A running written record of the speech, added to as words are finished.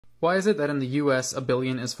Why is it that in the US a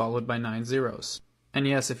billion is followed by 9 zeros? And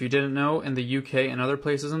yes, if you didn't know, in the UK and other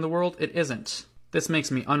places in the world, it isn't. This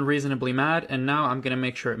makes me unreasonably mad, and now I'm gonna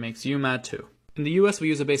make sure it makes you mad too. In the US we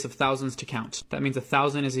use a base of thousands to count. That means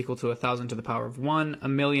 1,000 is equal to 1,000 to the power of 1, a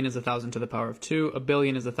million is 1,000 to the power of 2, a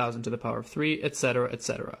billion is 1,000 to the power of 3, etc.,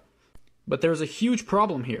 etc. But there's a huge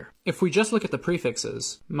problem here. If we just look at the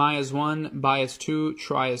prefixes, mi is 1, bi is 2,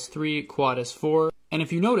 tri is 3, quad is 4, and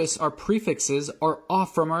if you notice, our prefixes are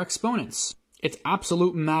off from our exponents. It's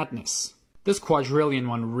absolute madness. This quadrillion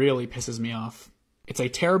one really pisses me off. It's a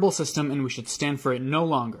terrible system and we should stand for it no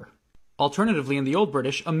longer. Alternatively, in the Old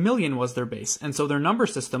British, a million was their base, and so their number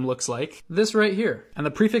system looks like this right here. And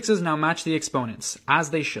the prefixes now match the exponents,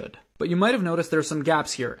 as they should. But you might have noticed there are some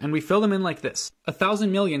gaps here, and we fill them in like this.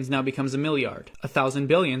 1,000 millions now becomes a milliard. 1,000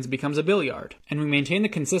 billions becomes a billiard. And we maintain the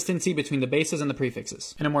consistency between the bases and the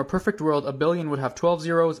prefixes. In a more perfect world, a billion would have 12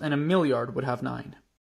 zeros, and a milliard would have 9.